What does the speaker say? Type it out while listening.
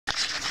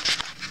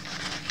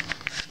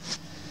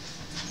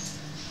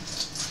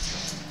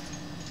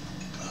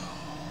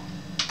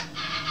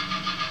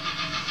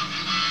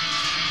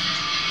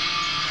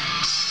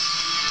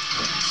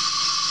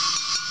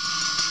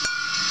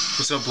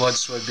What's up, Blood,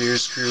 Sweat,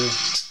 Beers crew?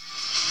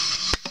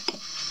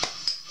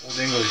 Old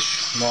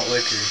English malt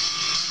liquor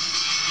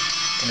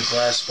in a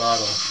glass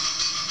bottle.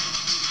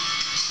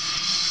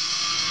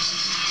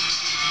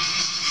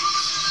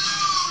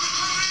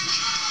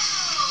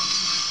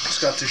 Just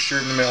got this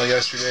shirt in the mail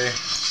yesterday.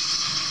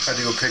 Had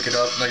to go pick it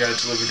up and I got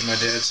it delivered to my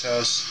dad's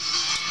house.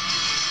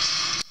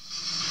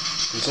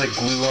 There's like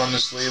glue on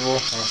this label.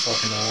 I don't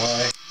fucking know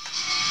why.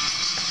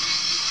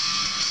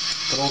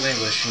 But Old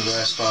English in a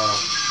glass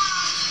bottle.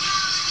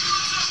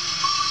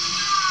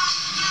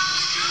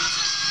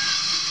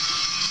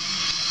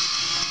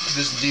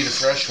 This is indeed a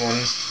fresh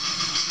one,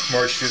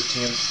 March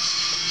 15th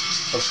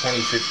of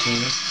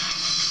 2015.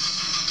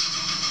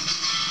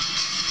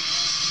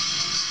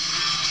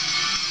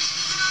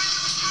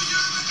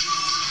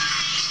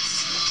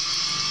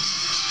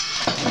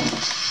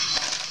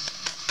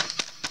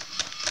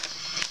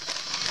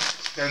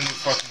 Got a new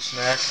fucking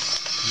snack,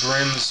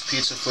 Brim's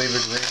pizza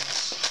flavored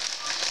rings.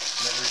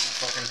 Never even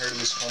fucking heard of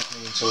this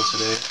company until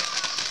today.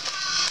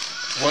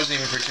 Wasn't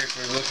even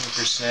particularly looking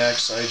for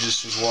snacks, I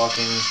just was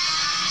walking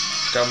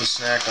down the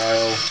snack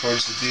aisle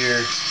towards the beer,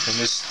 and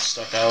this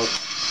stuck out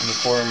in the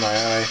corner of my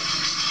eye.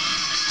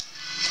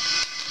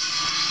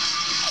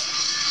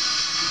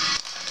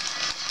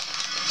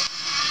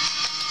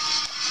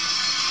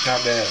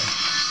 Not bad.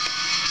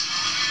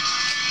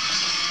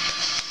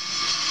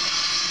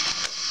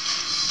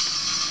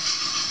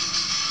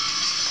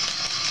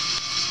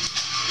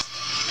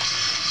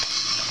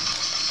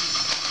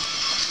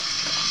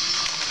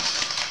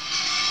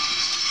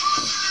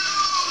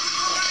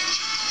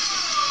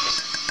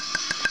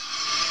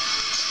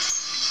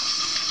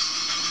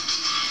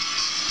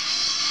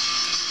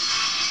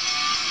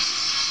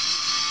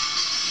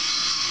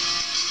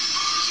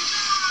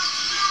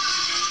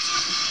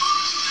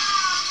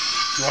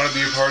 If you want to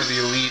be a part of the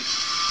elite,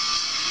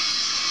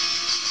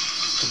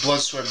 the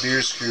Blood, Sweat,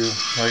 Beers crew,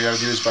 all you gotta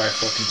do is buy a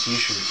fucking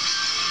t-shirt.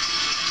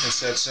 It's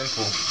that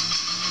simple.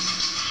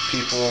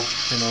 People,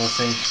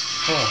 think,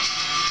 oh,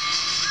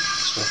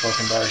 let's go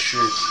fucking buy a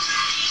shirt.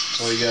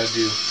 That's all you gotta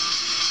do.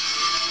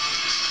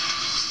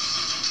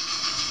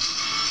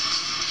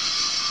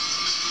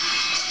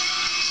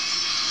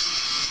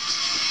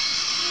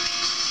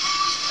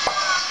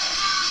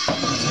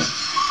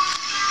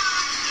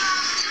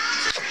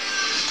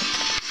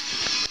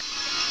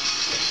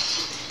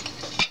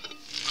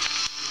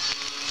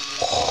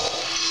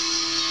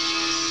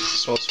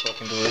 Smells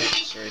fucking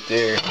delicious right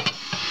there.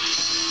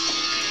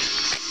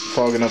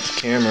 Fogging up the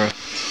camera.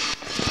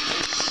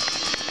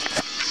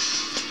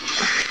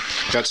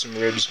 Got some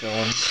ribs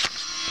going.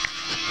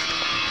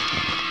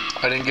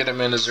 I didn't get them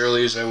in as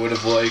early as I would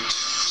have liked,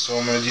 so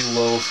I'm going to do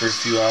low for a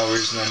few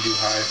hours and then do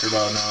high for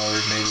about an hour,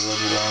 maybe a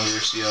little bit longer,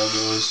 see how it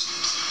goes.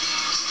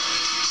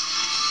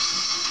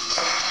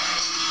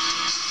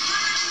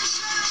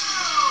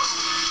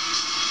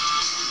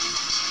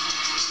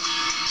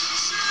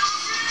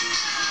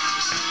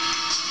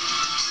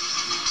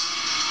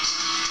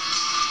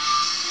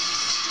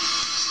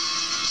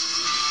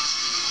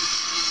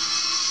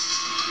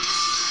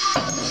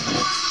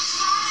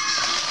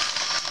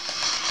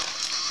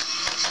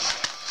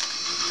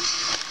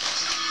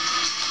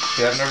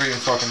 Yeah, I've never even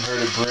fucking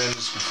heard of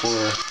Brim's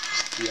before,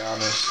 to be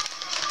honest.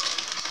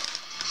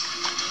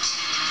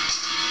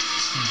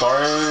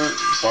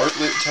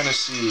 Bartlett,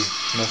 Tennessee.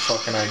 No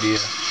fucking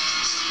idea.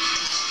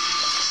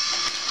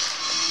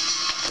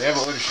 They have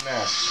other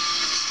snacks.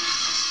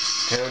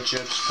 Potato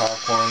chips,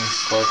 popcorn,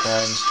 Clark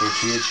Heinz,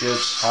 tortilla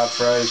chips, hot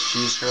fries,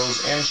 cheese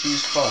curls, and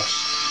cheese puffs.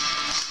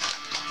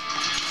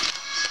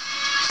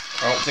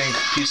 I don't think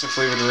pizza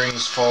flavored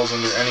rings falls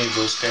under any of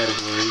those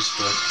categories,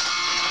 but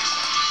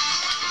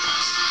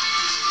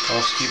I'll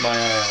have to keep my eye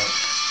out.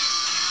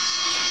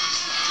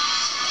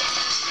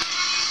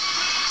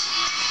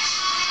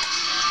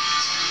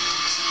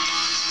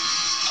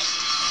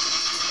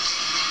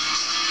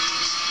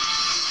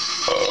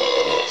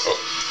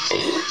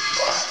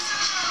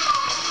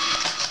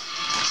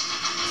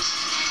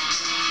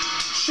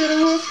 Should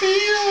have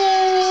feel.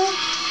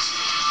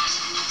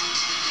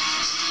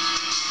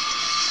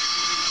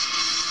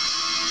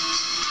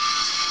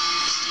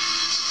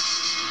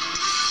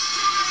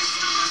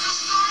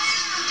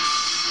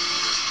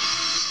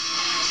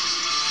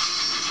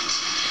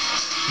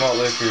 Malt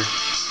liquor,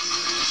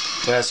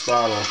 glass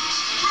bottle.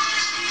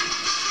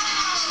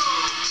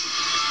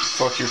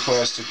 Fuck your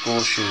plastic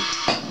bullshit.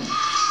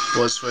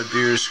 Blood, Sweat,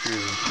 Beers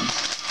crew.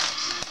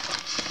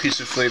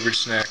 Pizza flavored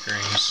snack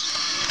rings.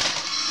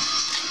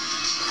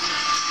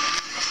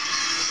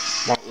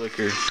 Malt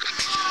liquor.